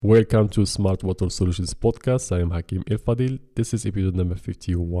Welcome to Smart Water Solutions Podcast. I am Hakim El-Fadil. This is episode number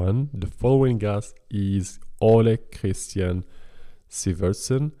 51. The following guest is Ole Christian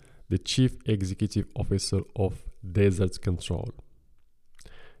Sivertsen, the Chief Executive Officer of Desert Control.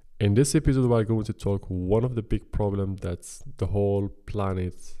 In this episode, we are going to talk one of the big problems that the whole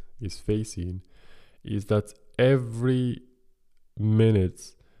planet is facing is that every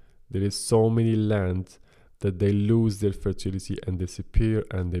minute there is so many land that they lose their fertility and disappear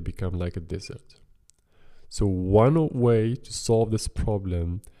and they become like a desert. So one way to solve this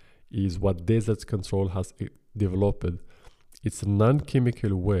problem is what Desert Control has developed. It's a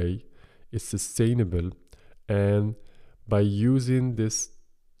non-chemical way, it's sustainable, and by using this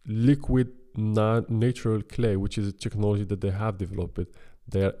liquid natural clay, which is a technology that they have developed,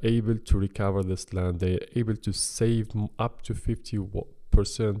 they are able to recover this land. They are able to save up to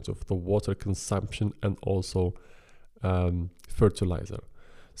 50% of the water consumption and also fertilizer.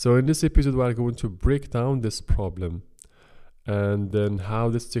 So in this episode, we are going to break down this problem and then how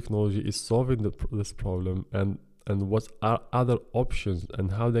this technology is solving this problem and what are other options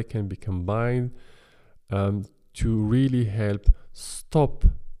and how they can be combined to really help stop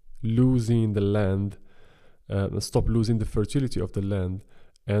losing the land, stop losing the fertility of the land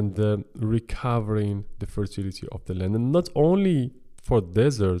and recovering the fertility of the land. And not only for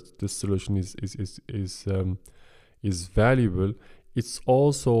desert, this solution is valuable. It's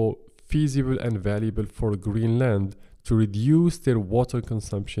also feasible and valuable for Greenland to reduce their water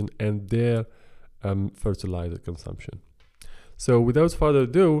consumption and their fertilizer consumption. So, without further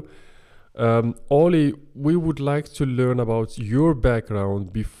ado, Oli, we would like to learn about your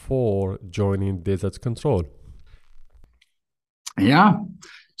background before joining Desert Control. Yeah.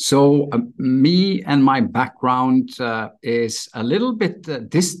 So me and my background is a little bit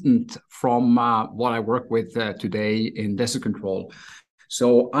distant from what I work with today in Desert Control.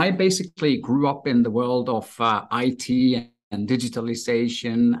 So I basically grew up in the world of IT and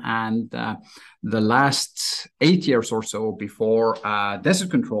digitalization, and the last 8 years or so before Desert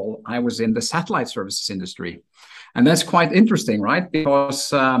Control, I was in the satellite services industry. And that's quite interesting, right?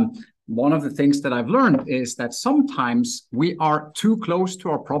 Because one of the things that I've learned is that sometimes we are too close to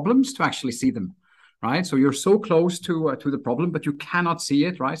our problems to actually see them, right? So you're so close to the problem, but you cannot see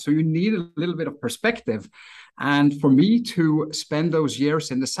it, right? So you need a little bit of perspective. And for me to spend those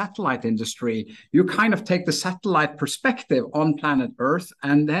years in the satellite industry, you kind of take the satellite perspective on planet Earth,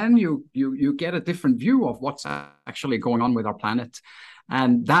 and then you get a different view of what's actually going on with our planet.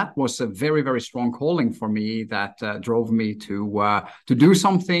 And that was a very, very strong calling for me that drove me to do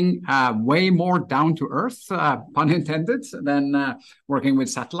something way more down to earth, pun intended, than working with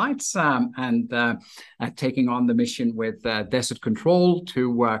satellites and taking on the mission with Desert Control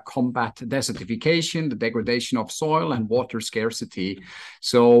to combat desertification, the degradation of soil, and water scarcity.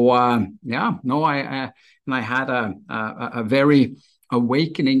 So I had a very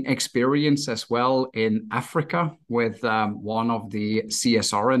awakening experience as well in Africa with one of the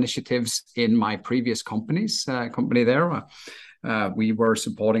CSR initiatives in my previous company there. We were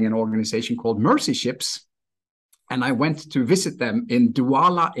supporting an organization called Mercy Ships, and I went to visit them in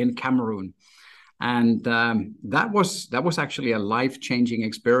Douala in Cameroon. And that was actually a life-changing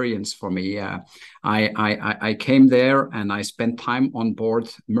experience for me. I came there and I spent time on board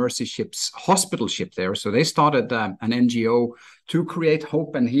Mercy Ship's hospital ship there. So they started an NGO to create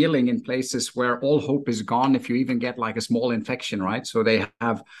hope and healing in places where all hope is gone if you even get like a small infection, right? So they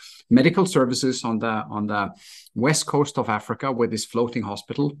have medical services on the west coast of Africa with this floating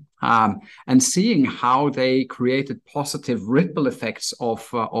hospital, and seeing how they created positive ripple effects of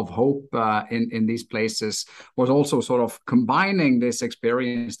hope in these places was also sort of combining this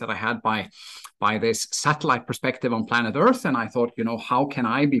experience that I had by this satellite perspective on planet Earth. And I thought, how can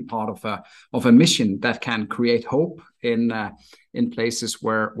I be part of a mission that can create hope in places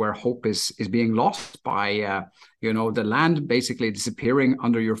where hope is being lost by the land basically disappearing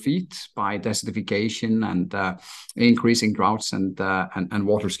under your feet by desertification and increasing droughts and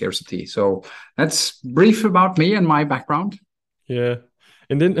water scarcity. So that's brief about me and my background. Yeah.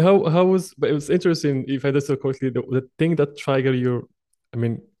 And then how was, but it was interesting, if I understood correctly, the thing that triggered your,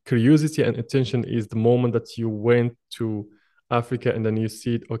 curiosity and attention is the moment that you went to Africa and then you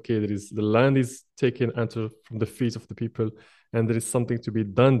see it, okay, the land is taken from the feet of the people and there is something to be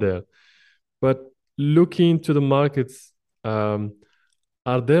done there. But looking to the markets,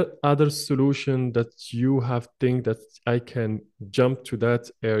 are there other solutions that you have think that I can jump to that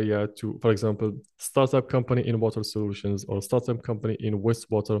area to, for example, startup company in water solutions or startup company in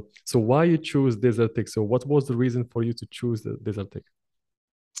wastewater? So why you choose Desertec? So what was the reason for you to choose the Desertec?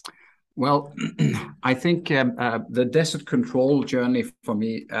 Well, I think the desert control journey for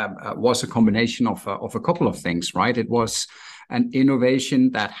me was a combination of a couple of things, right? It was an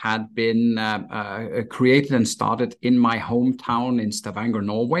innovation that had been created and started in my hometown in Stavanger,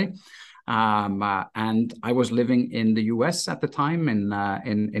 Norway. And I was living in the US at the time in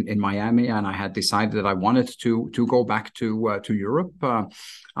Miami, and I had decided that I wanted to go back to Europe.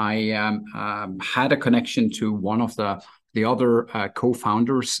 I had a connection to one of the other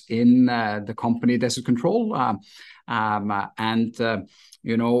co-founders in the company Desert Control.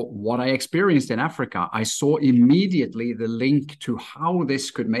 You know, what I experienced in Africa, I saw immediately the link to how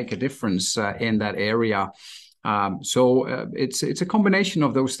this could make a difference in that area. It's a combination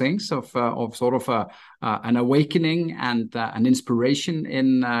of those things of sort of an awakening and an inspiration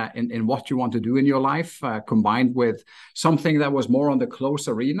in what you want to do in your life, combined with something that was more on the close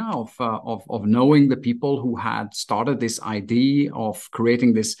arena of knowing the people who had started this idea of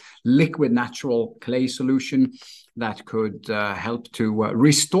creating this liquid natural clay solution that could help to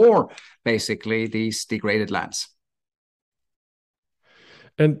restore basically these degraded lands.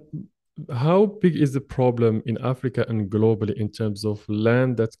 And how big is the problem in Africa and globally in terms of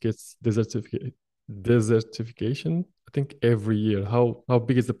land that gets desertification? I think every year. How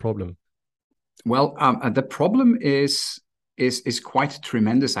big is the problem? Well, the problem is quite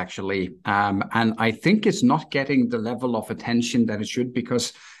tremendous, actually, and I think it's not getting the level of attention that it should,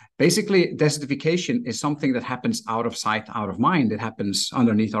 because basically desertification is something that happens out of sight, out of mind. It happens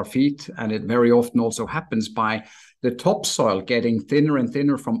underneath our feet, and it very often also happens by the topsoil getting thinner and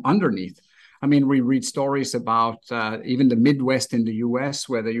thinner from underneath. I mean, we read stories about even the Midwest in the US,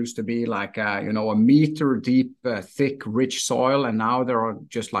 where there used to be like, you know, a meter deep, thick, rich soil, and now there are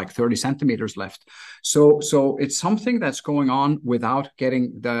just like 30 centimeters left. So it's something that's going on without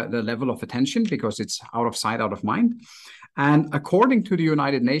getting the level of attention, because it's out of sight, out of mind. And according to the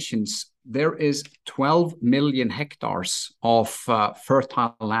United Nations, there is 12 million hectares of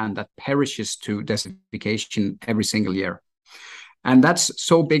fertile land that perishes to desertification every single year. And that's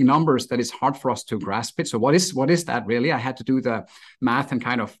so big numbers that it's hard for us to grasp it. So what is that really? I had to do the math and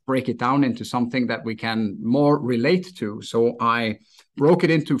kind of break it down into something that we can more relate to. So I broke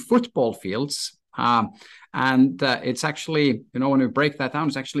it into football fields. It's actually, you know, when we break that down,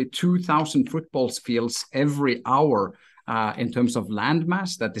 it's actually 2,000 football fields every hour in terms of land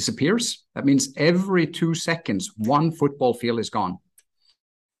mass that disappears. That means every 2 seconds, one football field is gone.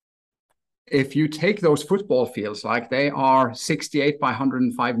 If you take those football fields, like they are 68 by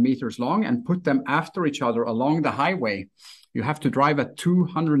 105 meters long, and put them after each other along the highway, you have to drive at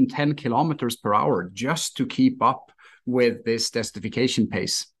 210 kilometers per hour just to keep up with this desertification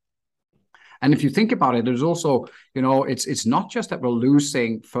pace. And if you think about it, there's also, you know, it's not just that we're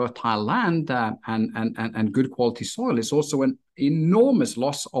losing fertile land and good quality soil. It's also an enormous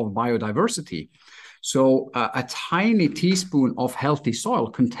loss of biodiversity. So a tiny teaspoon of healthy soil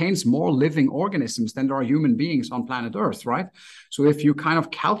contains more living organisms than there are human beings on planet Earth, right? So if you kind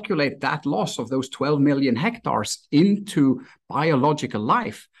of calculate that loss of those 12 million hectares into biological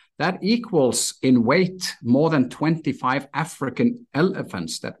life, that equals in weight more than 25 African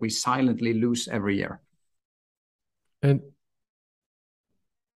elephants that we silently lose every year. And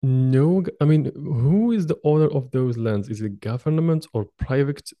no, I mean, who is the owner of those lands? Is it government or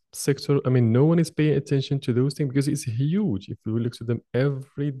private sector? I mean, no one is paying attention to those things because it's huge. If we look at them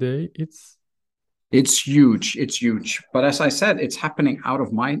every day, it's huge. It's huge. But as I said, it's happening out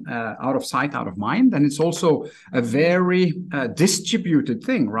of mind, out of sight, out of mind. And it's also a very distributed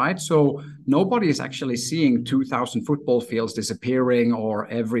thing, right? So nobody is actually seeing 2,000 football fields disappearing, or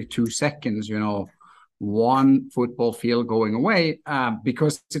every 2 seconds, you know, one football field going away,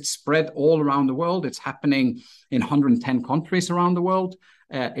 because it's spread all around the world. It's happening in 110 countries around the world.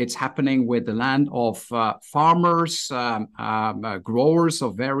 It's happening with the land of farmers, growers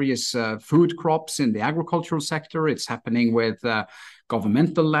of various food crops in the agricultural sector. It's happening with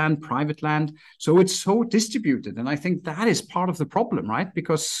governmental land, private land. So it's so distributed. And I think that is part of the problem, right?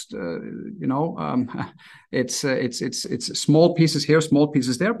 Because, you know, it's small pieces here, small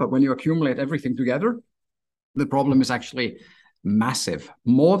pieces there. But when you accumulate everything together, the problem is actually massive.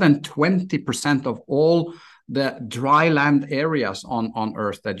 More than 20% of all the dry land areas on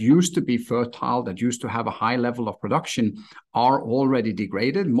Earth that used to be fertile, that used to have a high level of production, are already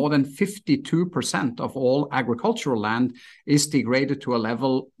degraded. More than 52% of all agricultural land is degraded to a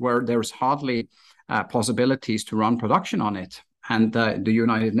level where there's hardly possibilities to run production on it. And the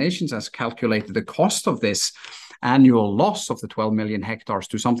United Nations has calculated the cost of this annual loss of the 12 million hectares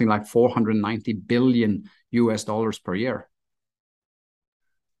to something like $490 billion per year.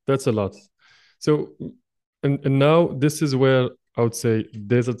 That's a lot. So, and now this is where I would say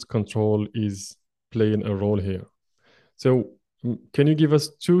desert control is playing a role here. So can you give us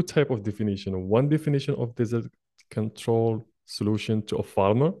two type of definition? One definition of desert control solution to a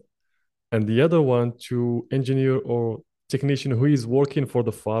farmer, and the other one to engineer or technician who is working for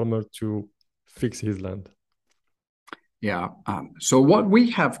the farmer to fix his land. Yeah. So what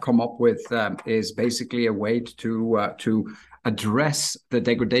we have come up with is basically a way to address the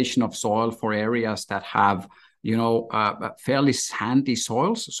degradation of soil for areas that have, fairly sandy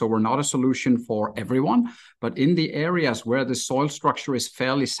soils. So we're not a solution for everyone, but in the areas where the soil structure is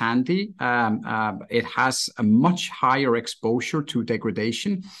fairly sandy, it has a much higher exposure to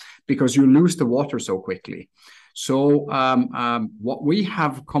degradation because you lose the water so quickly. So what we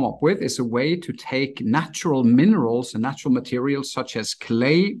have come up with is a way to take natural minerals and natural materials such as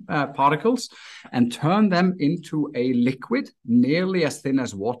clay particles and turn them into a liquid nearly as thin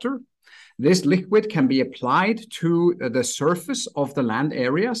as water. This liquid can be applied to the surface of the land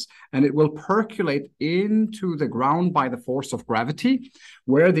areas, and it will percolate into the ground by the force of gravity,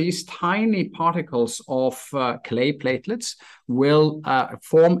 where these tiny particles of clay platelets will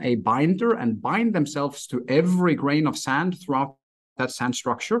form a binder and bind themselves to every grain of sand throughout that sand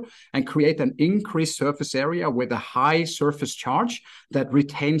structure and create an increased surface area with a high surface charge that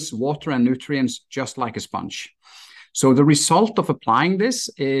retains water and nutrients just like a sponge. So the result of applying this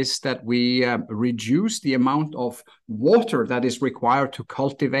is that we reduce the amount of water that is required to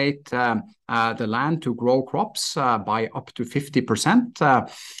cultivate the land to grow crops by up to 50%.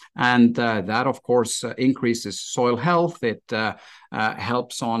 And that, of course, increases soil health. It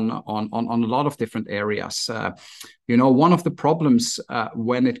helps on a lot of different areas. One of the problems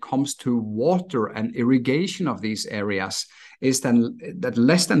when it comes to water and irrigation of these areas is that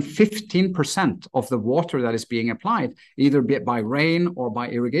less than 15% of the water that is being applied, either by rain or by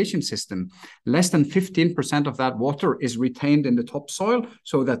irrigation system, less than 15% of that water is retained in the topsoil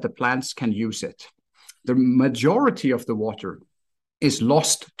so that the plants can use it. The majority of the water is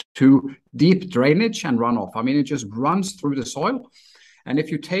lost to deep drainage and runoff. I mean, it just runs through the soil. And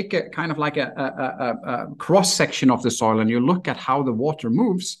if you take a kind of like a cross section of the soil and you look at how the water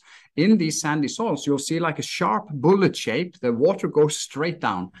moves, in these sandy soils, you'll see like a sharp bullet shape. The water goes straight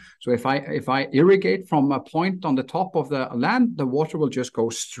down. So if I irrigate from a point on the top of the land, the water will just go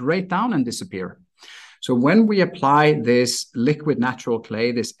straight down and disappear. So when we apply this liquid natural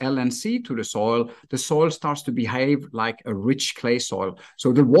clay, this LNC to the soil starts to behave like a rich clay soil.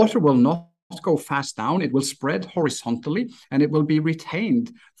 So the water will not go fast down, it will spread horizontally, and it will be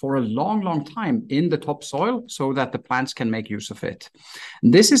retained for a long, long time in the topsoil so that the plants can make use of it.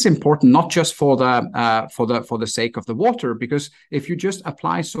 And this is important not just for the sake of the water, because if you just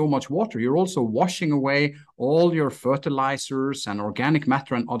apply so much water, you're also washing away all your fertilizers and organic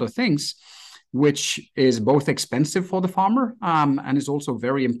matter and other things, which is both expensive for the farmer and is also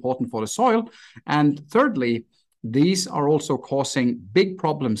very important for the soil. And thirdly, these are also causing big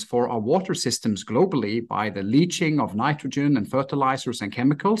problems for our water systems globally by the leaching of nitrogen and fertilizers and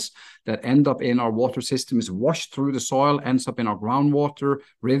chemicals that end up in our water systems, washed through the soil, ends up in our groundwater,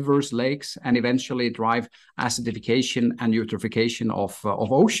 rivers, lakes, and eventually drive acidification and eutrophication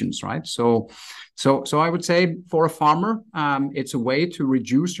of oceans, right? So I would say for a farmer, it's a way to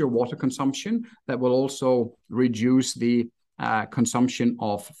reduce your water consumption that will also reduce the consumption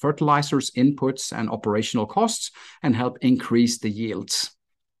of fertilizers, inputs, and operational costs, and help increase the yields.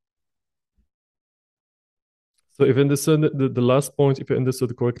 So if I understand the last point, if I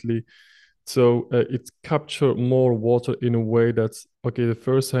understood correctly, so it capture more water in a way that's, okay, the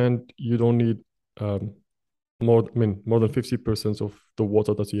first hand, you don't need more than 50% of the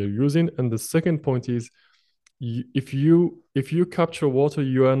water that you're using. And the second point is, if you capture water,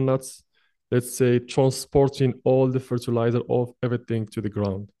 you are not, let's say, transporting all the fertilizer of everything to the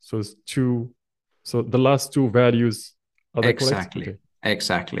ground. So the last two values are exactly correct? Okay.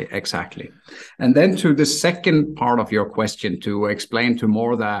 Exactly. And then to the second part of your question, to explain to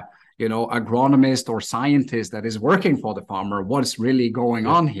more the agronomist or scientist that is working for the farmer what's really going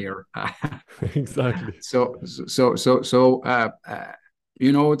on here. Exactly.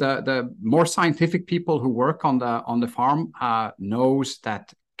 The more scientific people who work on the farm knows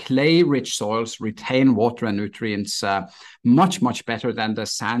that clay-rich soils retain water and nutrients much, much better than the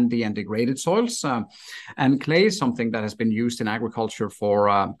sandy and degraded soils. And clay is something that has been used in agriculture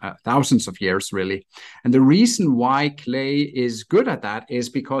for thousands of years, really. And the reason why clay is good at that is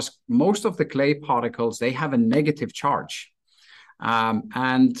because most of the clay particles, they have a negative charge.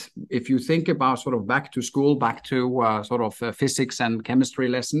 And if you think about sort of back to school, back to physics and chemistry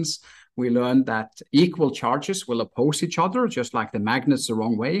lessons, we learned that equal charges will oppose each other, just like the magnets the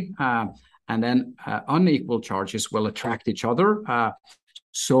wrong way. and then unequal charges will attract each other.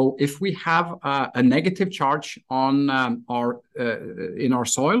 So if we have a negative charge on in our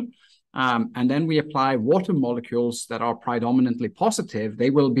soil, and then we apply water molecules that are predominantly positive, they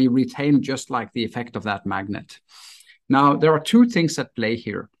will be retained just like the effect of that magnet. Now, there are two things at play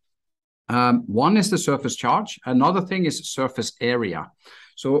here. One is the surface charge. Another thing is surface area.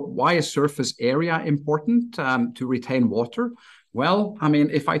 So why is surface area important to retain water? Well, I mean,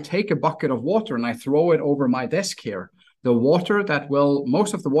 if I take a bucket of water and I throw it over my desk here, most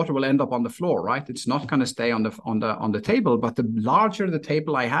of the water will end up on the floor, right? It's not going to stay on the table, but the larger the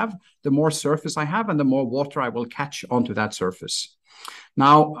table I have, the more surface I have and the more water I will catch onto that surface.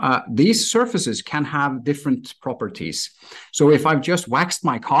 Now, these surfaces can have different properties. So if I've just waxed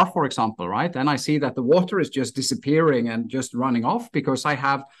my car, for example, right, then I see that the water is just disappearing and just running off because I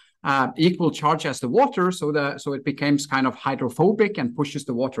have equal charge as the water, so it becomes kind of hydrophobic and pushes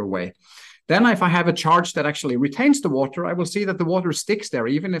the water away. Then if I have a charge that actually retains the water, I will see that the water sticks there.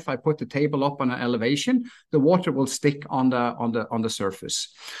 Even if I put the table up on an elevation, the water will stick on the surface.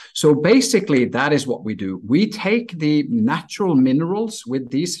 So basically, that is what we do. We take the natural minerals with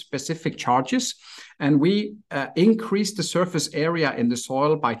these specific charges, and we increase the surface area in the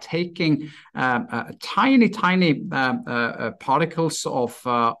soil by taking tiny particles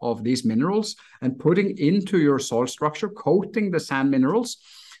of these minerals and putting into your soil structure, coating the sand minerals.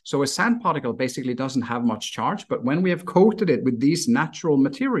 So a sand particle basically doesn't have much charge, but when we have coated it with these natural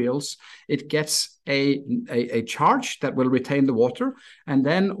materials, it gets a charge that will retain the water. And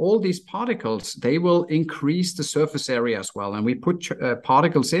then all these particles, they will increase the surface area as well. And we put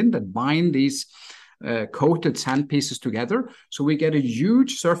particles in that bind these coated sand pieces together. So we get a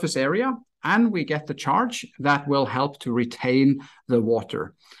huge surface area and we get the charge that will help to retain the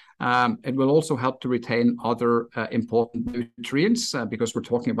water. It will also help to retain other important nutrients because we're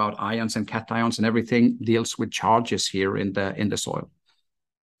talking about ions and cations, and everything deals with charges here in the soil.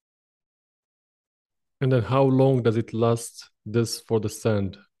 And then how long does it last this for the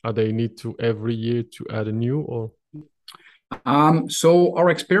sand? Are they need to every year to add a new or? So our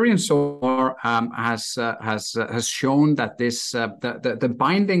experience so far has shown that the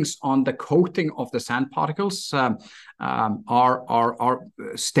bindings on the coating of the sand particles are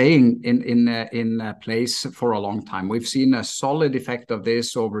staying in place for a long time. We've seen a solid effect of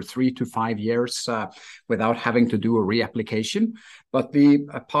this over 3 to 5 years without having to do a reapplication. But the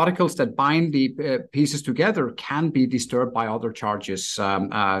particles that bind the pieces together can be disturbed by other charges.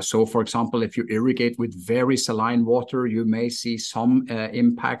 So, for example, if you irrigate with very saline water, you may see some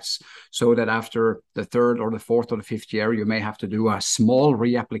impacts, so that after the third or the fourth or the fifth year, you may have to do a small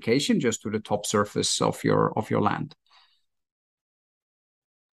reapplication just to the top surface of your land.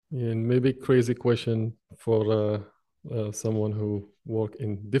 And maybe crazy question for someone who work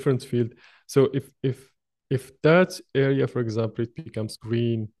in different field. So if that area, for example, it becomes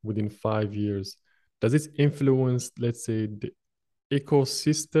green within 5 years, does it influence, let's say, the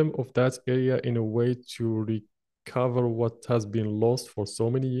ecosystem of that area in a way to recover what has been lost for so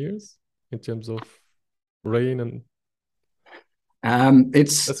many years in terms of rain and?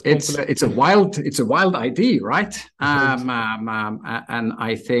 It's a wild idea, right? And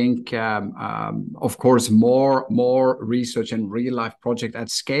I think, of course, more research and real life project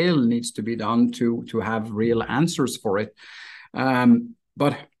at scale needs to be done to have real answers for it.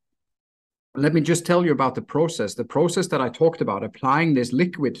 But let me just tell you about the process. The process that I talked about, applying this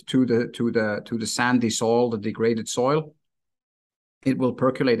liquid to the sandy soil, the degraded soil. It will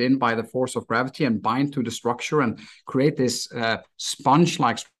percolate in by the force of gravity and bind to the structure and create this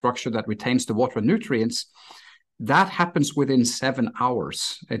sponge-like structure that retains the water and nutrients. That happens within 7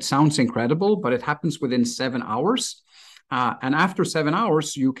 hours. It sounds incredible, but it happens within 7 hours. And after 7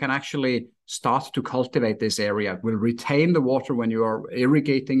 hours, you can actually start to cultivate this area. It will retain the water when you are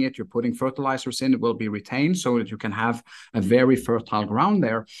irrigating it. You're putting fertilizers in, it will be retained so that you can have a very fertile ground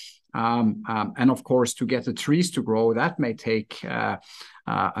there. And of course, to get the trees to grow, that may take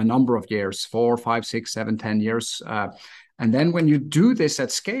a number of years, 4, 5, 6, 7, 10 years. And then when you do this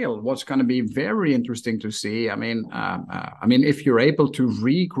at scale, what's going to be very interesting to see, I mean, if you're able to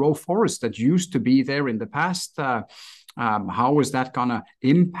regrow forests that used to be there in the past, how is that going to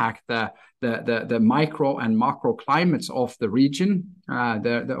impact the micro and macro climates of the region?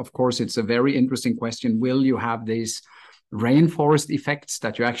 Of course, it's a very interesting question. Will you have these rainforest effects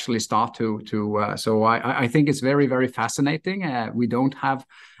that you actually start to so I think it's very, very fascinating. We don't have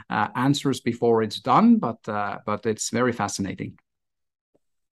answers before it's done, but it's very fascinating.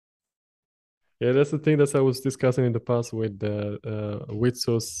 Yeah, that's the thing that I was discussing in the past with the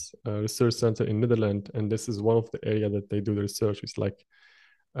Witsos Research Center in Netherlands, and this is one of the area that they do the research. It's like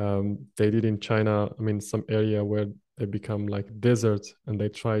They did in China, I mean, some area where they become like desert, and they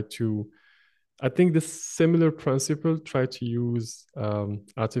try to, I think the similar principle, try to use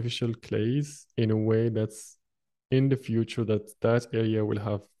artificial clays in a way that's in the future that area will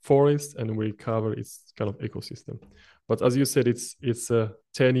have forest and will cover its kind of ecosystem. But as you said, it's a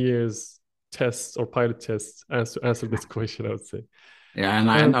 10 years test or pilot test to answer this question, I would say. Yeah,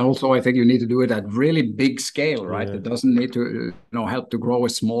 and also I think you need to do it at really big scale, right? Yeah. It doesn't need to, help to grow a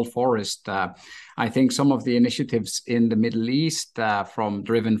small forest. I think some of the initiatives in the Middle East,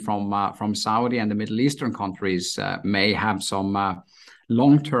 driven from Saudi and the Middle Eastern countries, may have some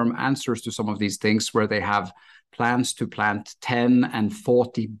long-term answers to some of these things, where they have plans to plant 10 and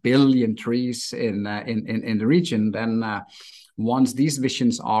 40 billion trees in the region. Then once these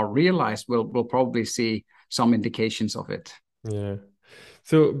visions are realized, we'll probably see some indications of it. Yeah.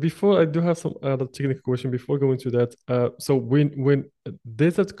 So before, I do have some other technical question before going to that. So when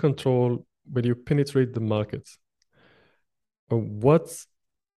desert control, when you penetrate the market, what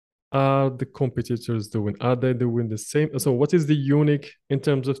are the competitors doing? Are they doing the same? So what is the unique in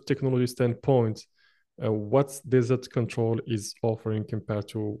terms of technology standpoint? What desert control is offering compared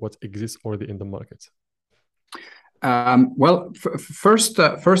to what exists already in the market? Well, first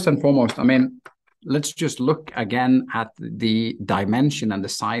and foremost, I mean, let's just look again at the dimension and the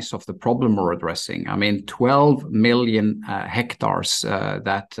size of the problem we're addressing. I mean, 12 million hectares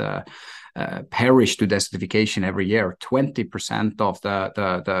that perish to desertification every year, 20% of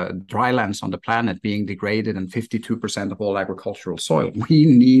the drylands on the planet being degraded, and 52% of all agricultural soil. We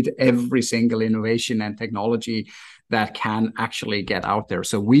need every single innovation and technology that can actually get out there.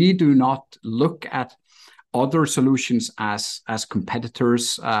 So we do not look at other solutions as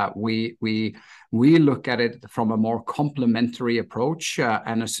competitors. We look at it from a more complementary approach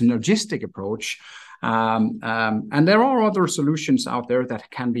and a synergistic approach. And there are other solutions out there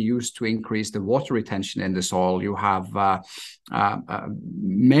that can be used to increase the water retention in the soil. You have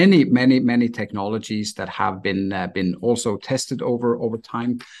many technologies that have been also tested over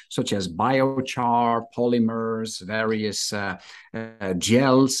time, such as biochar, polymers, various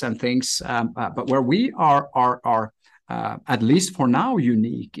gels and things. But where we are at least for now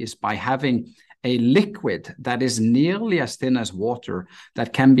unique is by having a liquid that is nearly as thin as water,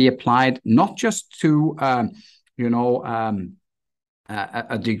 that can be applied not just to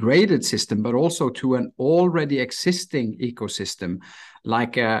a degraded system, but also to an already existing ecosystem,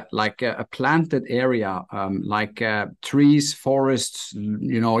 like a planted area, like trees, forests,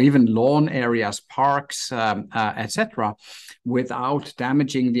 even lawn areas, parks, etc., without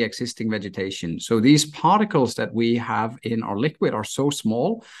damaging the existing vegetation. So these particles that we have in our liquid are so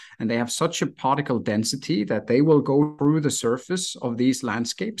small, and they have such a particle density that they will go through the surface of these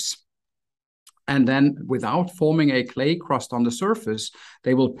landscapes. And then, without forming a clay crust on the surface,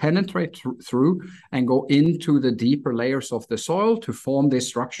 they will penetrate through and go into the deeper layers of the soil to form this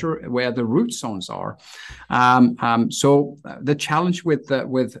structure where the root zones are. So the challenge with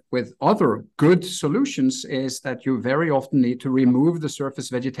other good solutions is that you very often need to remove the surface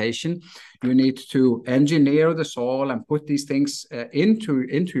vegetation. You need to engineer the soil and put these things into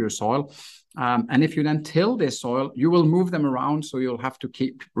your soil. And if you then till this soil, you will move them around, so you'll have to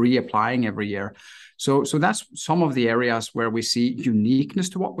keep reapplying every year. So that's some of the areas where we see uniqueness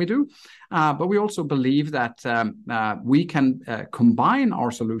to what we do. But we also believe that we can combine our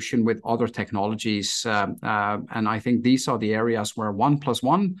solution with other technologies. And I think these are the areas where 1 +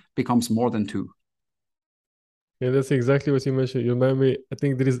 1 becomes more than 2. Yeah, that's exactly what you mentioned. You remind me, I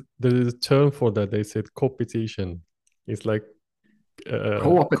think there is a term for that. They said competition. It's like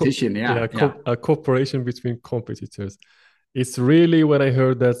co-opetition, a cooperation between competitors. It's really when I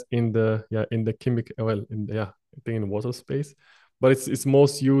heard that in the chemical, I think in water space, but it's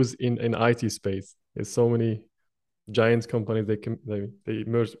most used in IT space. There's so many giant companies, they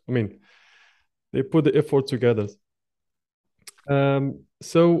merge. I mean, they put the effort together.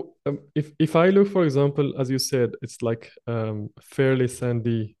 So if I look, for example, as you said, it's like fairly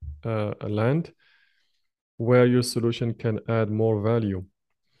sandy land where your solution can add more value.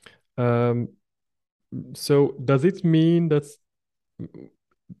 So does it mean that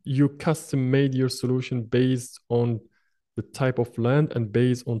you custom made your solution based on the type of land and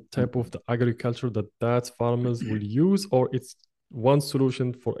based on type of the agriculture that farmers will use, or it's one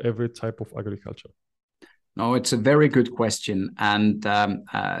solution for every type of agriculture? No, it's a very good question, and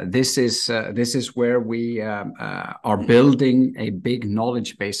this is where we are building a big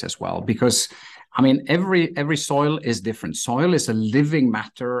knowledge base as well, because I mean, every soil is different. Soil is a living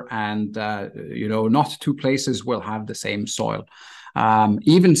matter, and not two places will have the same soil.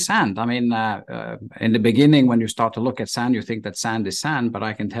 Even sand. I mean, in the beginning, when you start to look at sand, you think that sand is sand, but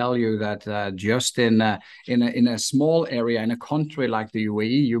I can tell you that just in a small area in a country like the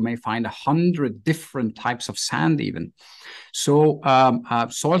UAE, you may find 100 different types of sand even. So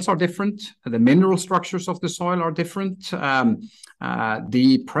soils are different. The mineral structures of the soil are different.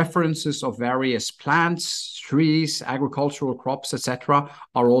 The preferences of various plants, trees, agricultural crops, etc.,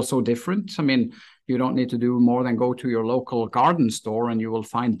 are also different. I mean, you don't need to do more than go to your local garden store and you will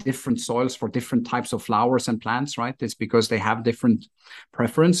find different soils for different types of flowers and plants, right? It's because they have different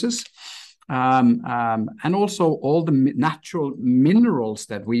preferences. And also all the natural minerals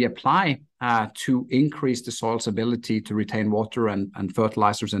that we apply to increase the soil's ability to retain water and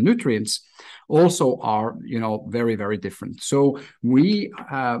fertilizers and nutrients also are, very, very different. So we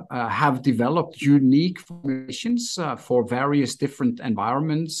have developed unique formulations for various different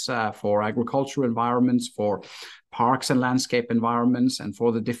environments, for agricultural environments, for parks and landscape environments, and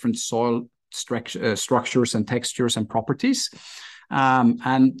for the different soil structures and textures and properties.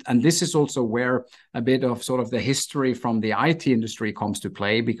 And this is also where a bit of sort of the history from the IT industry comes to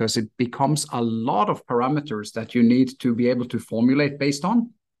play, because it becomes a lot of parameters that you need to be able to formulate based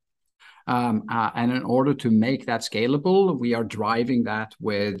on. And in order to make that scalable, we are driving that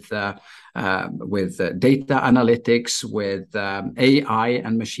with data analytics, with AI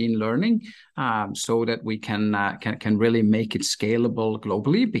and machine learning, so that we can really make it scalable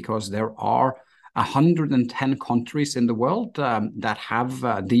globally, because there are 110 countries in the world that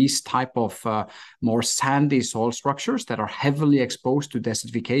have these type of more sandy soil structures that are heavily exposed to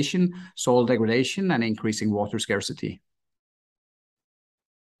desertification, soil degradation, and increasing water scarcity.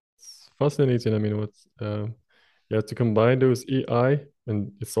 It's fascinating. I mean, to combine those AI,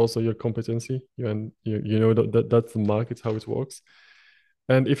 and it's also your competency, and you know that's the market, how it works.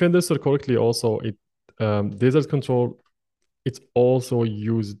 And if I understood correctly, also desert control, it's also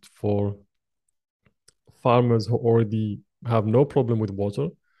used for farmers who already have no problem with water,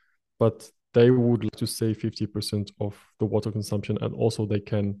 but they would like to save 50% of the water consumption, and also they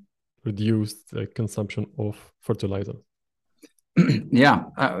can reduce the consumption of fertilizer. Yeah,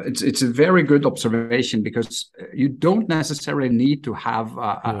 it's a very good observation, because you don't necessarily need to have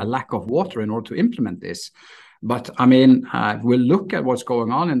a lack of water in order to implement this. But I mean, we'll look at what's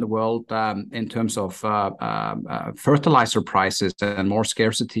going on in the world in terms of fertilizer prices and more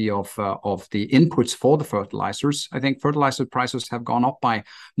scarcity of the inputs for the fertilizers. I think fertilizer prices have gone up by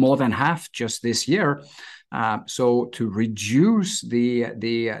more than half just this year. So to reduce the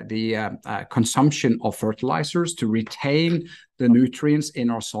consumption of fertilizers, to retain the nutrients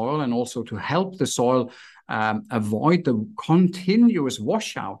in our soil, and also to help the soil avoid the continuous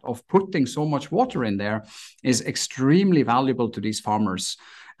washout of putting so much water in there, is extremely valuable to these farmers.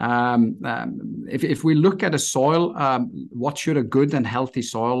 If we look at a soil, what should a good and healthy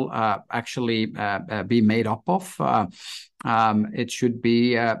soil actually be made up of? It should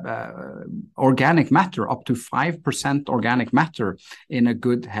be organic matter, up to 5% organic matter in a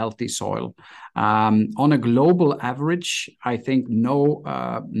good, healthy soil. On a global average, I think no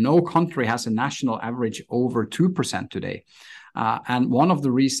country has a national average over 2% today. And one of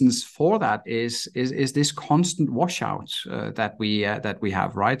the reasons for that is this constant washout that we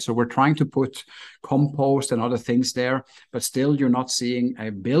have, right? So we're trying to put compost and other things there, but still you're not seeing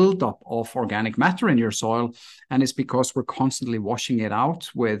a buildup of organic matter in your soil, and it's because we're constantly washing it out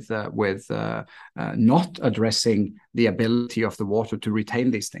with not addressing the ability of the water to retain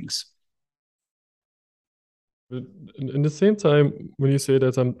these things. But in the same time, when you say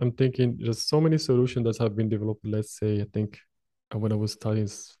that, I'm thinking there's so many solutions that have been developed. Let's say, I think when I was studying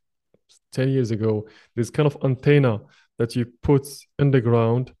 10 years ago, this kind of antenna that you put in the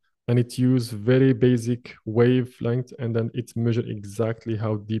ground, and it uses very basic wavelength, and then it measures exactly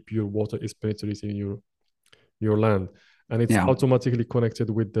how deep your water is penetrating your land, and it's automatically connected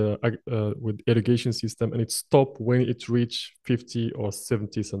with the irrigation system, and it stops when it reaches 50 or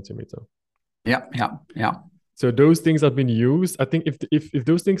 70 centimeters. Yeah. So those things have been used. I think if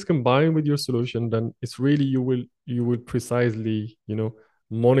those things combine with your solution, then it's really you will precisely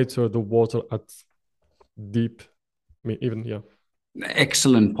monitor the water at deep. I mean, even.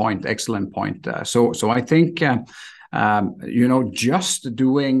 Excellent point. So I think just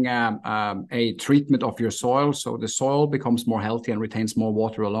doing a treatment of your soil so the soil becomes more healthy and retains more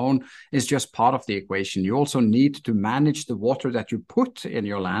water alone is just part of the equation. You also need to manage the water that you put in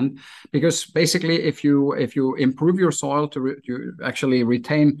your land, because basically if you improve your soil to actually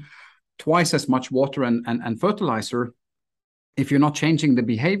retain twice as much water and fertilizer, if you're not changing the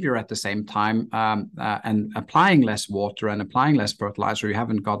behavior at the same time and applying less water and applying less fertilizer, you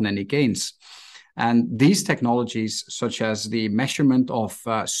haven't gotten any gains. And these technologies, such as the measurement of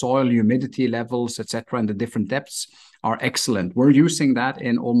soil humidity levels, etc., and the different depths, are excellent. We're using that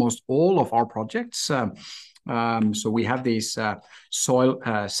in almost all of our projects. So we have these soil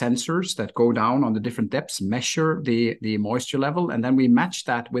sensors that go down on the different depths, measure the moisture level, and then we match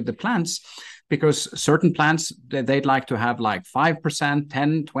that with the plants, because certain plants, they'd like to have like 5%,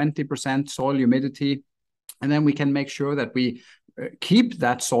 10, 20% soil humidity. And then we can make sure that we keep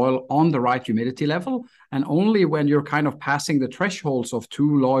that soil on the right humidity level. And only when you're kind of passing the thresholds of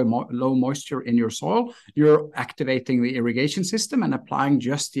too low moisture in your soil, you're activating the irrigation system and applying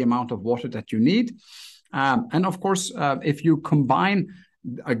just the amount of water that you need. And of course, if you combine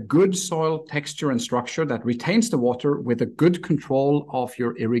a good soil texture and structure that retains the water with a good control of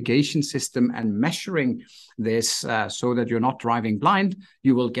your irrigation system and measuring this so that you're not driving blind,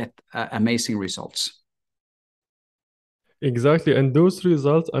 you will get amazing results. Exactly. And those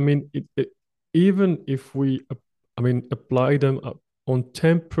results, I mean, even if we, apply them on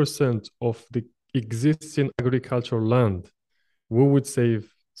 10% of the existing agricultural land, we would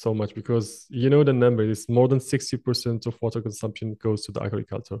save so much, because the number is more than 60% of water consumption goes to the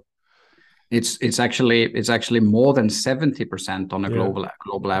agriculture. It's actually more than 70% on a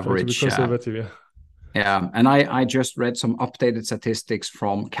global average. To be conservative, yeah. Yeah, and I just read some updated statistics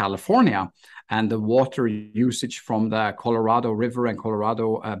from California, and the water usage from the Colorado River and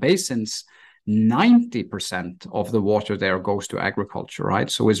Colorado basins. 90% of the water there goes to agriculture, right?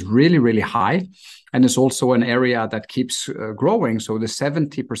 So it's really, really high. And it's also an area that keeps growing. So the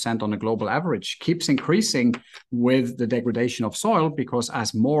 70% on a global average keeps increasing with the degradation of soil, because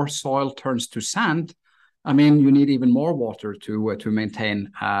as more soil turns to sand, I mean, you need even more water to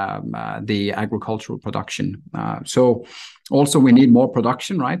maintain the agricultural production. So also we need more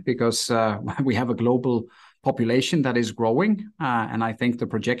production, right? Because we have a global population that is growing. And I think the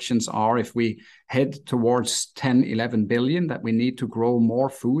projections are, if we head towards 10, 11 billion, that we need to grow more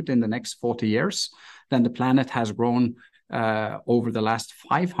food in the next 40 years than the planet has grown over the last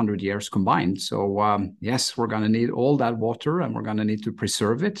 500 years combined. So yes, we're going to need all that water, and we're going to need to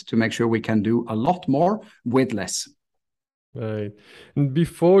preserve it to make sure we can do a lot more with less. Right. And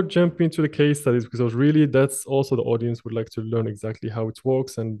before jumping to the case studies, because really that's also the audience would like to learn exactly how it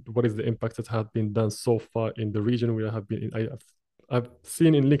works and what is the impact that has been done so far in the region we have been in. I've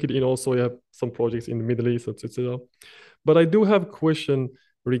seen in LinkedIn also you have some projects in the Middle East, etc. But I do have a question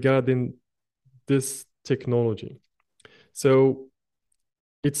regarding this technology. So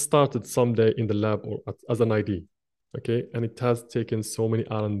it started someday in the lab or as an idea, okay? And it has taken so many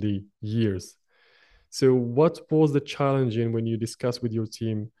R&D years. So what was the challenge in when you discuss with your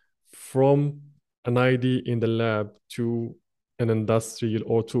team from an idea in the lab to an industrial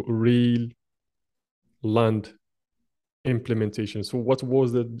or to real land implementation? So what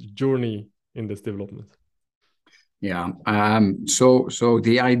was the journey in this development? Yeah. So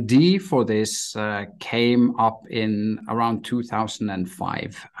the idea for this came up in around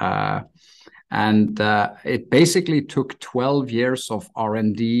 2005. And it basically took 12 years of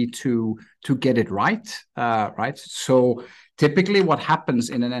R&D to get it right. Right. So typically what happens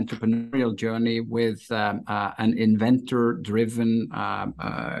in an entrepreneurial journey with an inventor-driven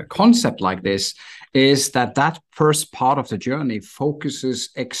concept like this is that first part of the journey focuses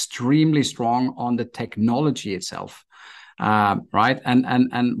extremely strong on the technology itself. Right.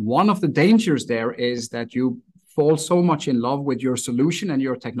 And one of the dangers there is that you fall so much in love with your solution and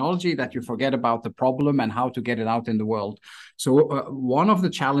your technology that you forget about the problem and how to get it out in the world. So one of the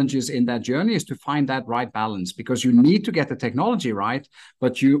challenges in that journey is to find that right balance, because you need to get the technology right,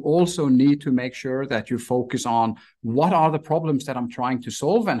 but you also need to make sure that you focus on what are the problems that I'm trying to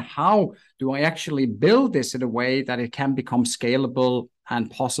solve and how do I actually build this in a way that it can become scalable and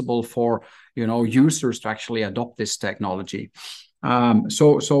possible for users to actually adopt this technology.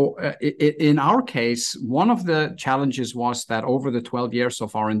 So in our case, one of the challenges was that over the 12 years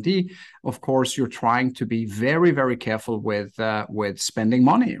of R&D, of course, you're trying to be very, very careful with spending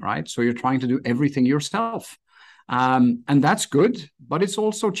money, right? So you're trying to do everything yourself. And that's good, but it's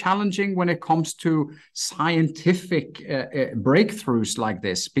also challenging when it comes to scientific breakthroughs like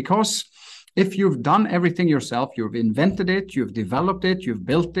this, because if you've done everything yourself, you've invented it, you've developed it, you've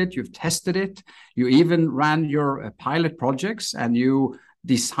built it, you've tested it, you even ran your pilot projects and you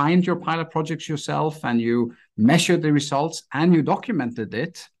designed your pilot projects yourself and you measured the results and you documented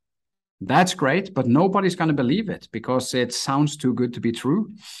it, that's great, but nobody's going to believe it because it sounds too good to be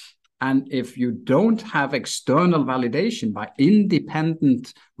true. And if you don't have external validation by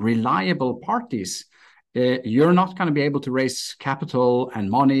independent, reliable parties, you're not going to be able to raise capital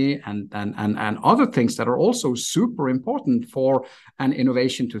and money and other things that are also super important for an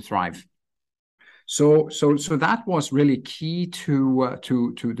innovation to thrive. So that was really key to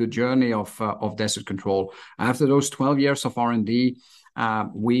the journey of Desert Control. After those 12 years of R&D,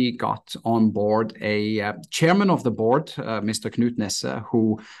 we got on board a chairman of the board, Mr. Knut Nesse,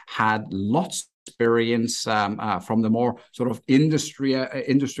 who had lots of experience from the more sort of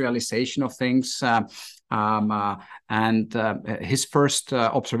industrialization of things. His first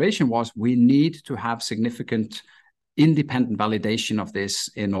observation was we need to have significant independent validation of this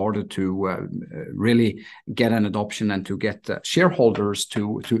in order to really get an adoption and to get shareholders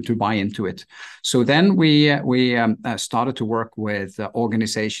to buy into it. So then we started to work with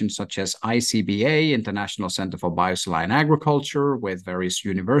organizations such as ICBA, International Center for Biosaline Agriculture, with various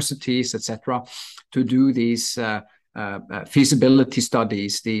universities, etc., to do these feasibility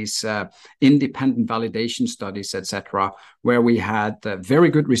studies, these independent validation studies, etc., where we had very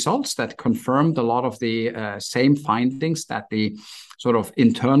good results that confirmed a lot of the same findings that the sort of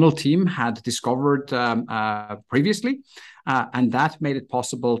internal team had discovered previously. And that made it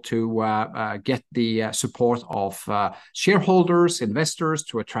possible to get the support of shareholders, investors,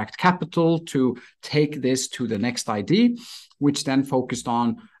 to attract capital, to take this to the next ID, which then focused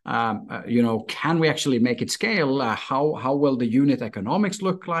on can we actually make it scale? How will the unit economics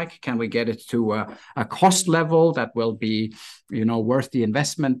look like? Can we get it to a cost level that will be, worth the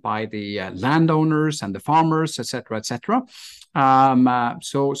investment by the landowners and the farmers, etc., etc.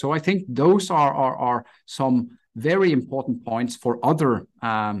 So I think those are some very important points for other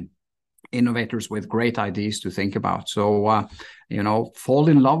innovators with great ideas to think about. So, fall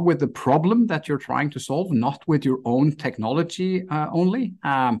in love with the problem that you're trying to solve, not with your own technology only.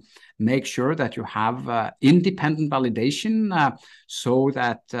 Make sure that you have independent validation so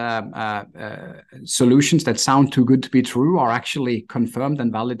that solutions that sound too good to be true are actually confirmed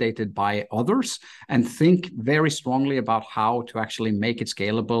and validated by others, and think very strongly about how to actually make it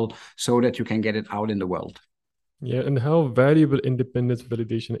scalable so that you can get it out in the world. Yeah, and how valuable independent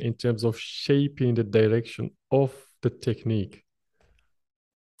validation in terms of shaping the direction of the technique.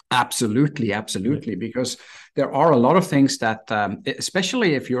 Absolutely. Because there are a lot of things that,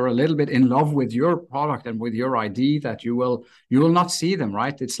 especially if you're a little bit in love with your product and with your ID, that you will not see them,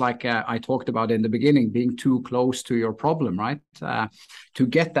 right? It's like I talked about in the beginning, being too close to your problem, right? To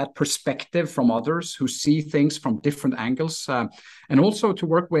get that perspective from others who see things from different angles, and also to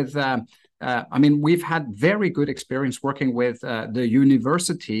work with we've had very good experience working with the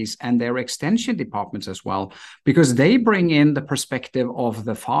universities and their extension departments as well, because they bring in the perspective of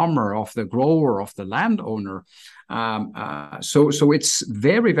the farmer, of the grower, of the landowner. So it's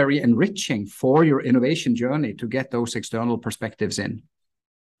very, very enriching for your innovation journey to get those external perspectives in.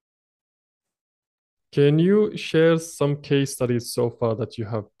 Can you share some case studies so far that you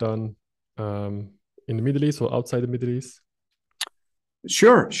have done in the Middle East or outside the Middle East?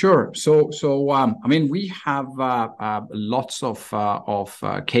 Sure. So we have lots of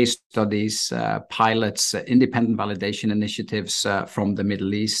case studies, pilots, independent validation initiatives from the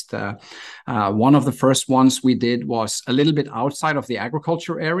Middle East. One of the first ones we did was a little bit outside of the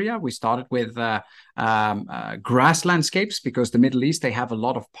agriculture area. We started with grass landscapes, because the Middle East, they have a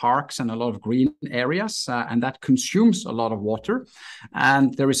lot of parks and a lot of green areas, and that consumes a lot of water.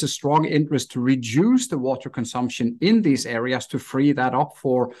 And there is a strong interest to reduce the water consumption in these areas to free that up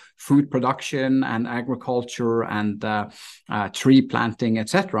for food production and agriculture and tree planting,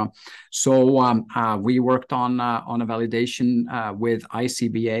 etc. So we worked on a validation with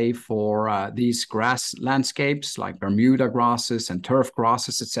ICBA for these grass landscapes like Bermuda grasses and turf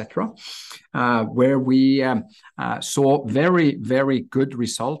grasses, etc., where we saw very, very good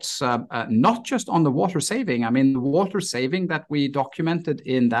results, not just on the water saving. The water saving that we documented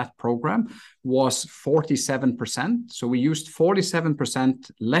in that program was 47%. So we used 47%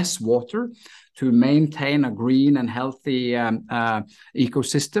 less water to maintain a green and healthy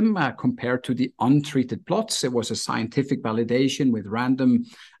ecosystem compared to the untreated plots. It was a scientific validation with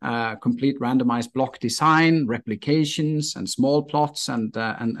complete randomized block design, replications, and small plots, and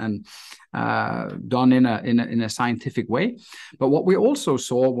done in a scientific way. But what we also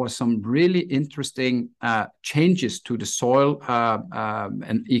saw was some really interesting changes to the soil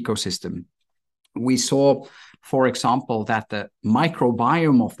and ecosystem. We saw, for example, that the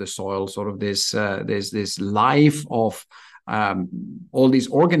microbiome of the soil, sort of this life of all these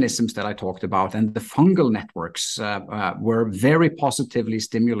organisms that I talked about, and the fungal networks were very positively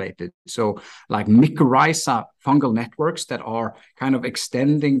stimulated. So like mycorrhiza fungal networks that are kind of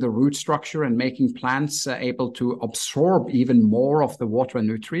extending the root structure and making plants able to absorb even more of the water and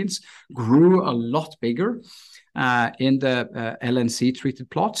nutrients grew a lot bigger. In the LNC treated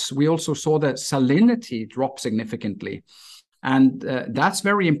plots. We also saw that salinity drop significantly. And that's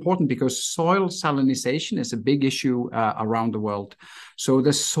very important because soil salinization is a big issue around the world. So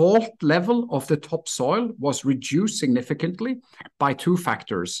the salt level of the topsoil was reduced significantly by two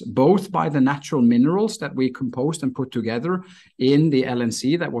factors, both by the natural minerals that we composed and put together in the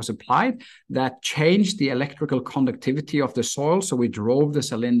LNC that was applied, that changed the electrical conductivity of the soil, so we drove the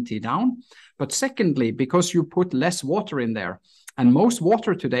salinity down. But secondly, because you put less water in there, and most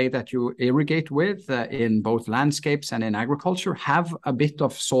water today that you irrigate with in both landscapes and in agriculture have a bit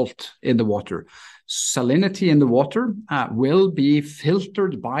of salt in the water. Salinity in the water will be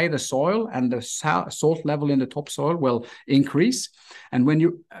filtered by the soil, and the salt level in the topsoil will increase. And when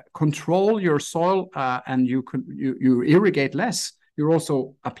you control your soil and you irrigate less, you're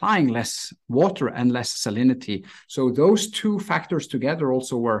also applying less water and less salinity. So those two factors together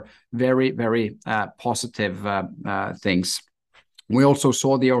also were very, very positive things. We also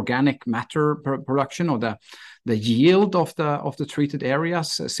saw the organic matter production, or the yield of the treated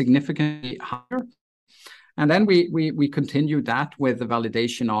areas significantly higher. And then we continued that with the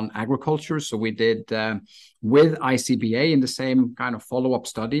validation on agriculture. So we did with ICBA in the same kind of follow-up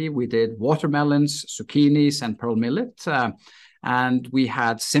study, we did watermelons, zucchinis, and pearl millet. And we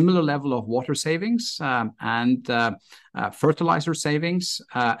had similar level of water savings and fertilizer savings,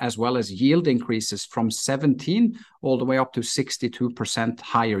 as well as yield increases from 17 all the way up to 62%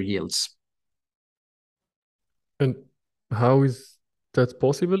 higher yields. And how is that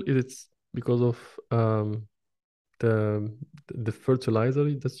possible? Is it because of the fertilizer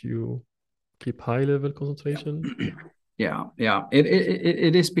that you keep high level concentration? Yeah.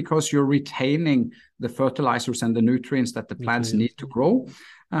 It is because you're retaining the fertilizers and the nutrients that the plants need to grow.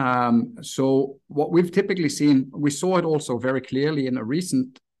 So what we've typically seen, we saw it also very clearly in a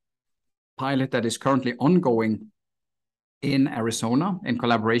recent pilot that is currently ongoing in Arizona in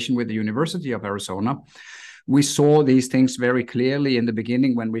collaboration with the University of Arizona. We saw these things very clearly in the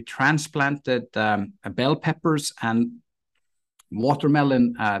beginning when we transplanted bell peppers and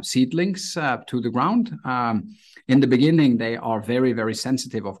watermelon seedlings to the ground. In the beginning, they are very, very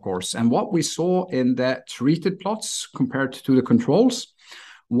sensitive, of course. And what we saw in the treated plots compared to the controls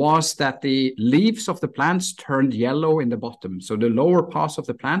was that the leaves of the plants turned yellow in the bottom. So the lower part of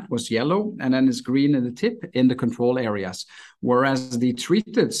the plant was yellow, and then it's green in the tip in the control areas, whereas the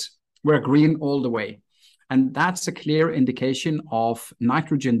treateds were green all the way. And that's a clear indication of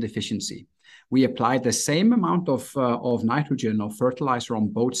nitrogen deficiency. We applied the same amount of nitrogen or fertilizer on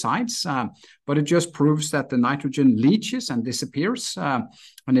both sides, but it just proves that the nitrogen leaches and disappears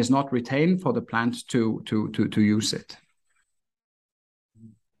and is not retained for the plant to use it.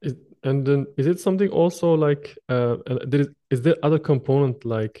 And then is it something also like, is there other component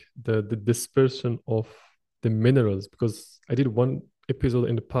like the dispersion of the minerals? Because I did one episode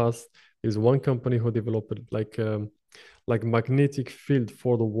in the past, there's one company who developed like magnetic field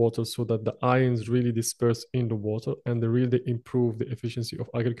for the water so that the ions really disperse in the water, and they really improve the efficiency of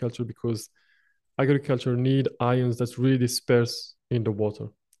agriculture, because agriculture need ions that really disperse in the water.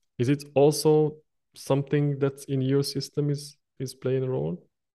 Is it also something that's in your system is playing a role?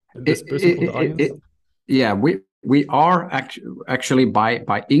 Dispersing of the ions? Yeah, we are actually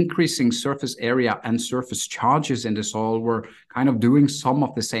by increasing surface area and surface charges in the soil, we're kind of doing some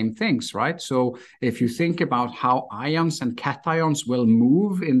of the same things, right? So if you think about how ions and cations will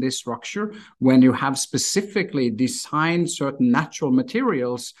move in this structure, when you have specifically designed certain natural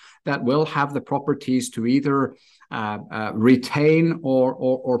materials that will have the properties to either retain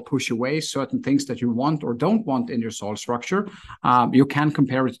or push away certain things that you want or don't want in your soil structure, you can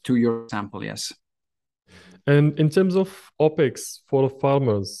compare it to your example, yes. And in terms of OpEx for the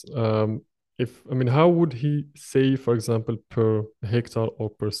farmers, how would he save, for example, per hectare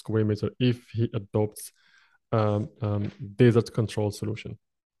or per square meter if he adopts desert control solution?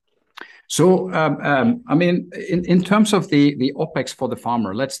 So, in terms of the OpEx for the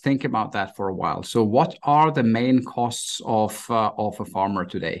farmer, let's think about that for a while. So what are the main costs of a farmer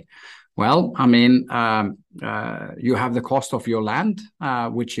today? Well, you have the cost of your land,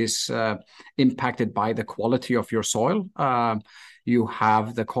 which is impacted by the quality of your soil. You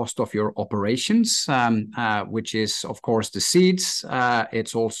have the cost of your operations, which is, of course, the seeds.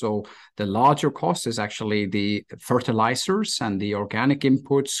 It's also the larger cost is actually the fertilizers and the organic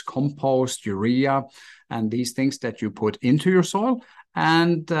inputs, compost, urea, and these things that you put into your soil.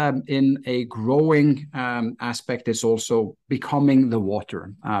 And in a growing aspect is also becoming the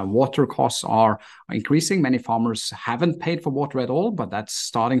water. Water costs are increasing. Many farmers haven't paid for water at all, but that's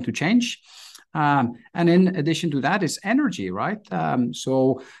starting to change. And in addition to that is energy, right?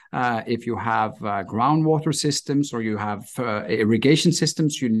 If you have groundwater systems or you have irrigation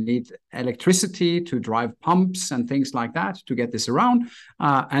systems, you need electricity to drive pumps and things like that to get this around.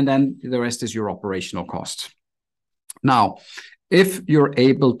 And then the rest is your operational costs. Now, if you're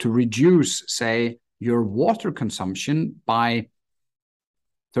able to reduce, say, your water consumption by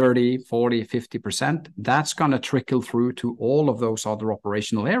 30, 40, 50%, that's going to trickle through to all of those other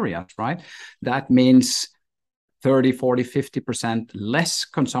operational areas, right? That means 30, 40, 50% less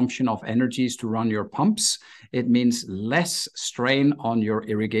consumption of energies to run your pumps. It means less strain on your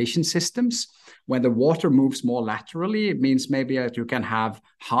irrigation systems. When the water moves more laterally, it means maybe that you can have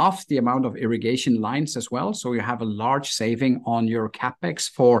half the amount of irrigation lines as well. So you have a large saving on your capex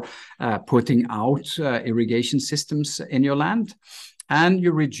for putting out irrigation systems in your land. And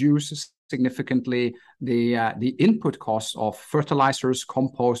you reduce significantly the input costs of fertilizers,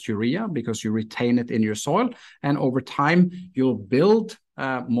 compost, urea, because you retain it in your soil. And over time, you'll build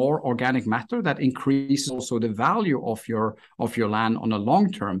more organic matter that increases also the value of your land on a long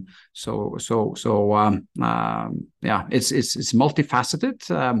term. Yeah, it's multifaceted,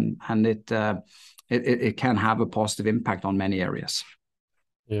 and it can have a positive impact on many areas.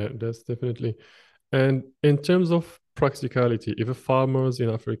 Yeah, that's definitely. And in terms of practicality, if a farmers in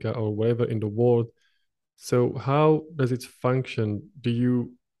Africa or wherever in the world, so how does it function? Do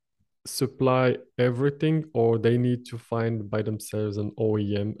you supply everything, or they need to find by themselves an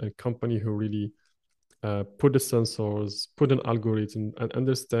OEM, a company who really put the sensors, put an algorithm, and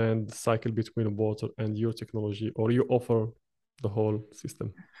understand the cycle between water and your technology, or you offer the whole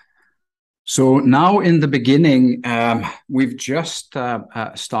system? So now in the beginning, we've just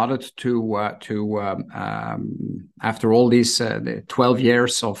started to after all these 12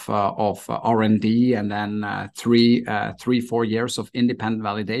 years of R&D and then 4 years of independent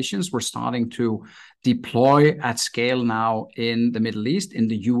validations, we're starting to deploy at scale now in the Middle East, in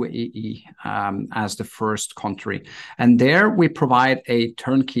the UAE, as the first country. And there we provide a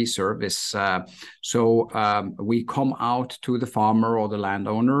turnkey service. We come out to the farmer or the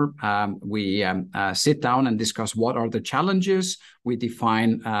landowner. We sit down and discuss what are the challenges. We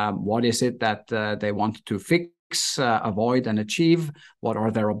define what is it that they want to fix, avoid, and achieve. What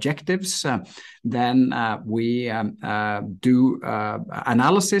are their objectives? Then we do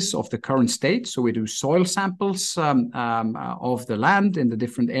analysis of the current state. So we do soil samples of the land in the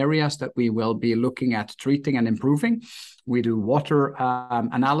different areas that we will be looking at treating and improving. We do water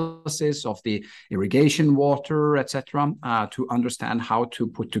analysis of the irrigation water, etc., to understand how to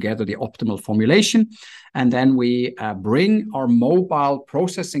put together the optimal formulation. And then we bring our mobile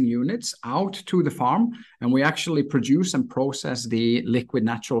processing units out to the farm, and we actually produce and process the liquid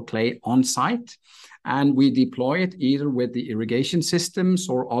natural clay on site. And we deploy it either with the irrigation systems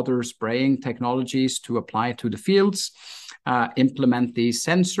or other spraying technologies to apply to the fields, implement these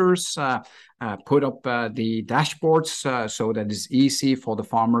sensors, put up the dashboards so that it's easy for the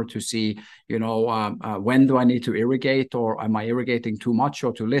farmer to see, when do I need to irrigate, or am I irrigating too much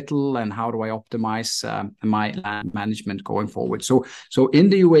or too little, and how do I optimize my land management going forward. So in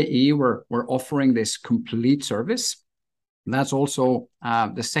the UAE, we're offering this complete service. That's also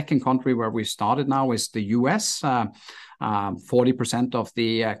the second country where we started now is the US. 40% of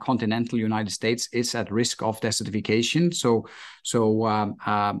the continental United States is at risk of desertification. So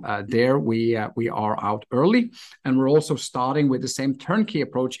there we are out early, and we're also starting with the same turnkey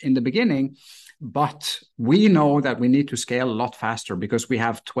approach in the beginning. But we know that we need to scale a lot faster because we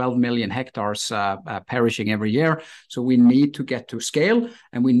have 12 million hectares perishing every year. So we need to get to scale,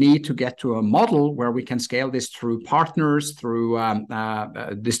 and we need to get to a model where we can scale this through partners, through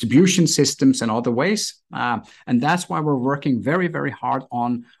distribution systems and other ways. And that's why we're working very, very hard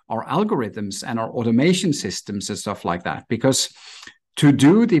on our algorithms and our automation systems and stuff like that. Because to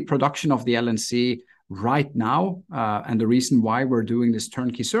do the production of the LNC right now, and the reason why we're doing this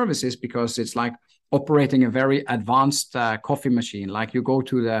turnkey service is because it's like operating a very advanced coffee machine. Like you go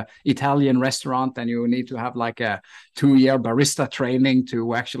to the Italian restaurant and you need to have like a 2-year barista training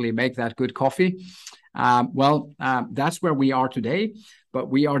to actually make that good coffee. That's where we are today. But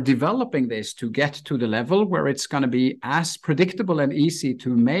we are developing this to get to the level where it's going to be as predictable and easy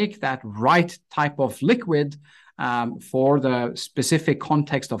to make that right type of liquid for the specific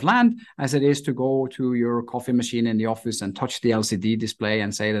context of land as it is to go to your coffee machine in the office and touch the LCD display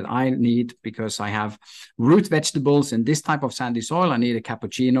and say that I need, because I have root vegetables in this type of sandy soil, I need a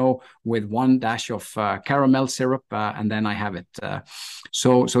cappuccino with 1 dash of caramel syrup, and then I have it.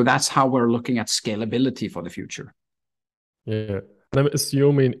 So that's how we're looking at scalability for the future. Yeah, and I'm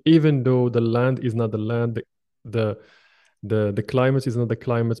assuming even though the land is not the land, the the climate is not the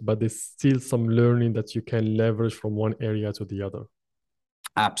climate, but there's still some learning that you can leverage from one area to the other.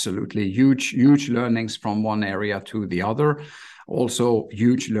 Absolutely. Huge learnings from one area to the other. Also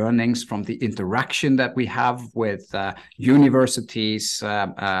huge learnings from the interaction that we have with universities,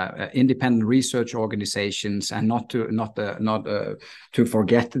 independent research organizations, and not to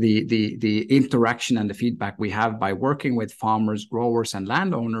forget the interaction and the feedback we have by working with farmers, growers, and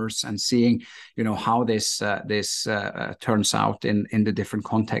landowners, and seeing how this turns out in the different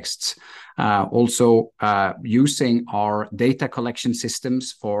contexts. Also using our data collection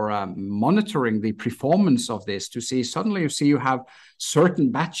systems for monitoring the performance of this, to see suddenly you have certain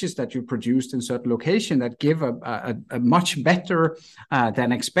batches that you produced in certain location that give a much better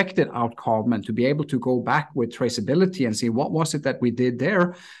than expected outcome, and to be able to go back with traceability and see what was it that we did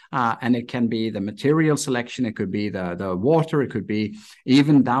there. And it can be the material selection, it could be the water, it could be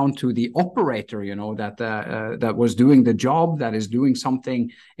even down to the operator, that was doing the job, that is doing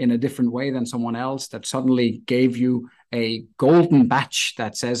something in a different way than someone else, that suddenly gave you a golden batch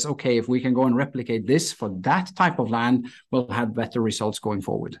that says, okay, if we can go and replicate this for that type of land, we'll have better results going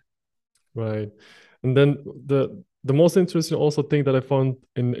forward. Right. And then the most interesting also thing that I found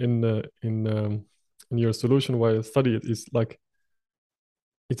in your solution while I studied it is like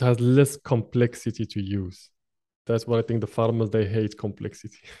it has less complexity to use. That's what I think the farmers, they hate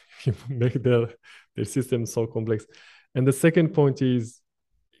complexity. You make their system so complex. And the second point is,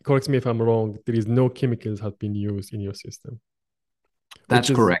 correct me if I'm wrong, there is no chemicals have been used in your system.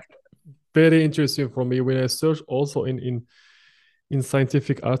 That's correct. Very interesting for me. When I search also in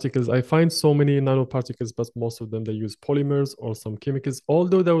scientific articles, I find so many nanoparticles, but most of them, they use polymers or some chemicals.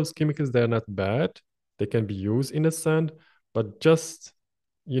 Although those chemicals, they're not bad, they can be used in the sand, but just,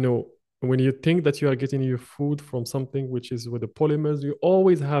 when you think that you are getting your food from something which is with the polymers, you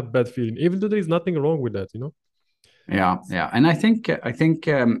always have bad feeling, even though there is nothing wrong with that, Yeah, and I think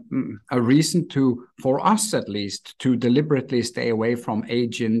a reason for us at least, to deliberately stay away from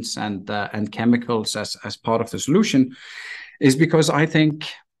agents and chemicals as part of the solution is because I think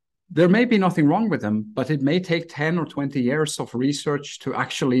there may be nothing wrong with them, but it may take 10 or 20 years of research to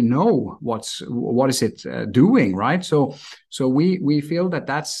actually know what is it doing, right? So we feel that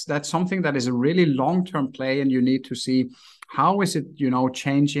that's something that is a really long-term play, and you need to see how is it,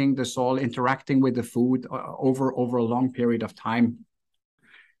 changing the soil, interacting with the food over a long period of time.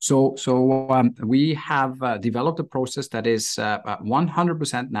 So we have developed a process that is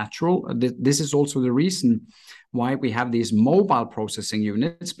 100% natural. This is also the reason why we have these mobile processing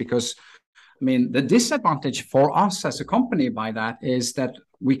units, because the disadvantage for us as a company by that is that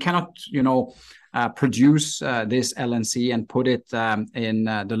we cannot, produce this LNC and put it in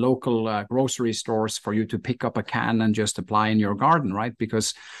the local grocery stores for you to pick up a can and just apply in your garden, right?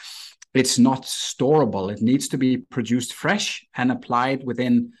 Because it's not storable. It needs to be produced fresh and applied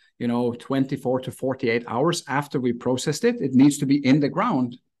within, 24 to 48 hours after we processed it. It needs to be in the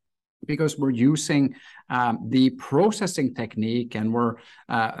ground, because we're using the processing technique, and we're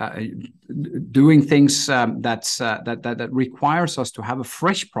doing things that requires us to have a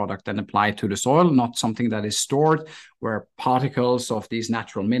fresh product and apply it to the soil, not something that is stored where particles of these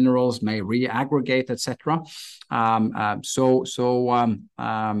natural minerals may reaggregate, etc.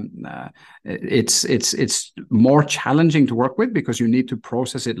 It's more challenging to work with because you need to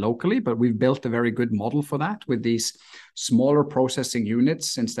process it locally, but we've built a very good model for that with these smaller processing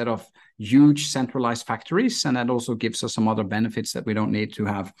units instead of huge centralized factories. And that also gives us some other benefits, that we don't need to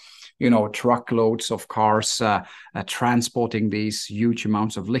have, truckloads of cars transporting these huge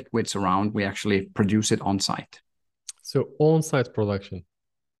amounts of liquids around. We actually produce it on site. So on-site production.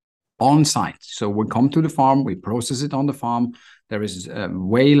 On site. So we come to the farm, we process it on the farm. There is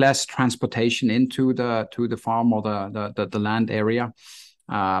way less transportation into the farm or the land area.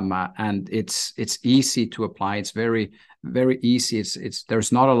 And it's easy to apply. It's very, very easy.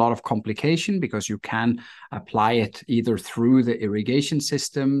 There's not a lot of complication, because you can apply it either through the irrigation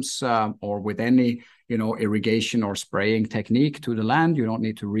systems or with any irrigation or spraying technique to the land. You don't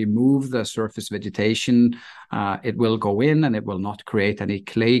need to remove the surface vegetation. It will go in, and it will not create any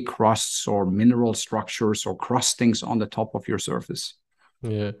clay crusts or mineral structures or crustings on the top of your surface.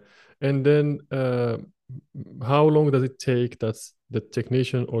 Yeah. And then how long does it take that the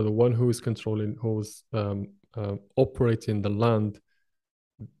technician or the one who is controlling, who's operating the land,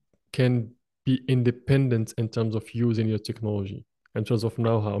 can be independent in terms of using your technology, in terms of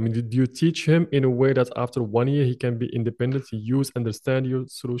know-how? Do you teach him in a way that after 1 year he can be independent, he understand your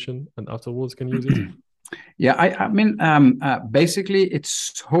solution, and afterwards can use it? Yeah, basically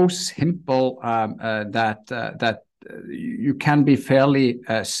it's so simple that you can be fairly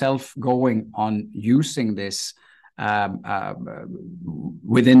self-going on using this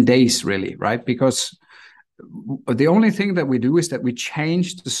within days, really, right? Because the only thing that we do is that we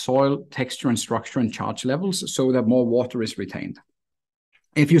change the soil texture and structure and charge levels so that more water is retained.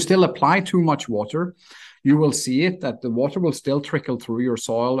 If you still apply too much water, you will see it that the water will still trickle through your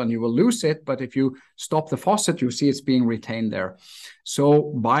soil and you will lose it. But if you stop the faucet, you see it's being retained there.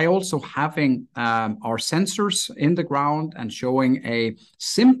 So by also having our sensors in the ground and showing a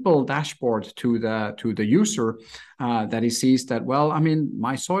simple dashboard to the user, that he sees that, well, I mean,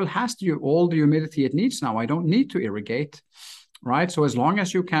 my soil has all the humidity it needs now. I don't need to irrigate. Right. So as long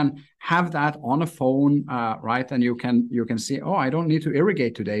as you can have that on a phone, right, and you can see, oh, I don't need to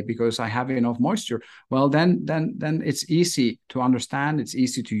irrigate today because I have enough moisture. Well, then it's easy to understand. It's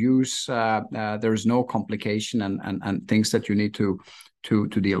easy to use. There's no complication and things that you need to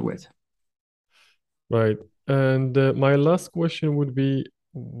deal with. Right. And my last question would be,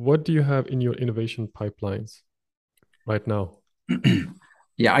 what do you have in your innovation pipelines right now?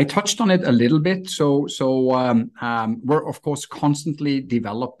 Yeah, I touched on it a little bit. So we're of course constantly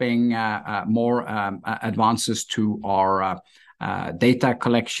developing more advances to our data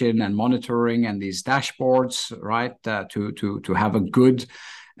collection and monitoring and these dashboards, right? To have a good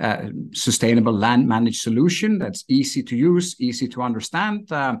sustainable land managed solution that's easy to use, easy to understand.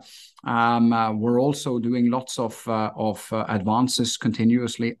 We're also doing lots of advances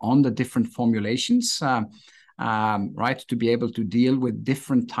continuously on the different formulations. Right, to be able to deal with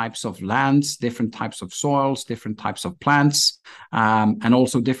different types of lands, different types of soils, different types of plants, and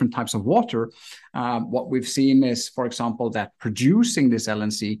also different types of water. What we've seen is, for example, that producing this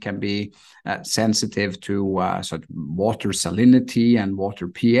LNC can be sensitive to sort of water salinity and water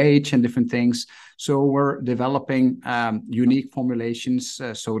pH and different things. So we're developing unique formulations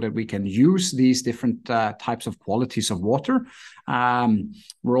so that we can use these different types of qualities of water.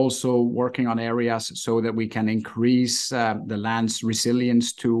 We're also working on areas so that we can increase the land's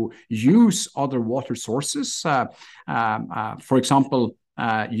resilience to use other water sources. For example,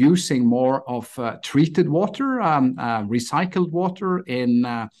 using more of treated water, recycled water in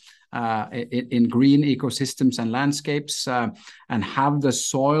green ecosystems and landscapes, and have the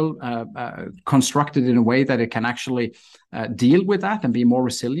soil constructed in a way that it can actually deal with that and be more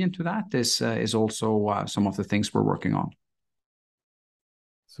resilient to that. This is also some of the things we're working on.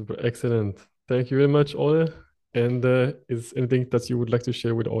 Super excellent. Thank you very much, Ole. And is anything that you would like to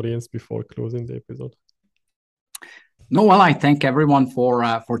share with the audience before closing the episode? No, well, I thank everyone for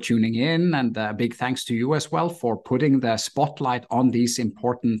tuning in, and a big thanks to you as well for putting the spotlight on these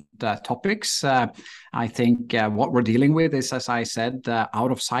important topics. I think what we're dealing with is, as I said,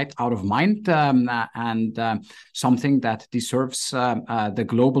 out of sight, out of mind, and something that deserves the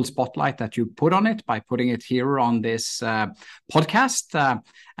global spotlight that you put on it by putting it here on this podcast.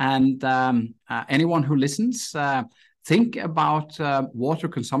 And anyone who listens, think about water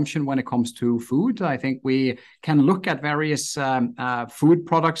consumption when it comes to food. I think we can look at various food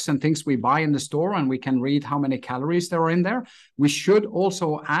products and things we buy in the store, and we can read how many calories there are in there. We should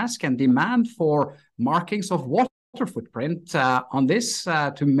also ask and demand for markings of water footprint on this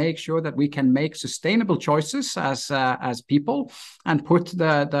to make sure that we can make sustainable choices as people, and put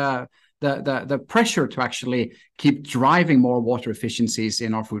the pressure to actually keep driving more water efficiencies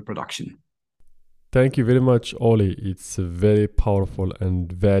in our food production. Thank you very much, Ole. It's a very powerful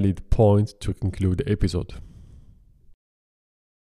and valid point to conclude the episode.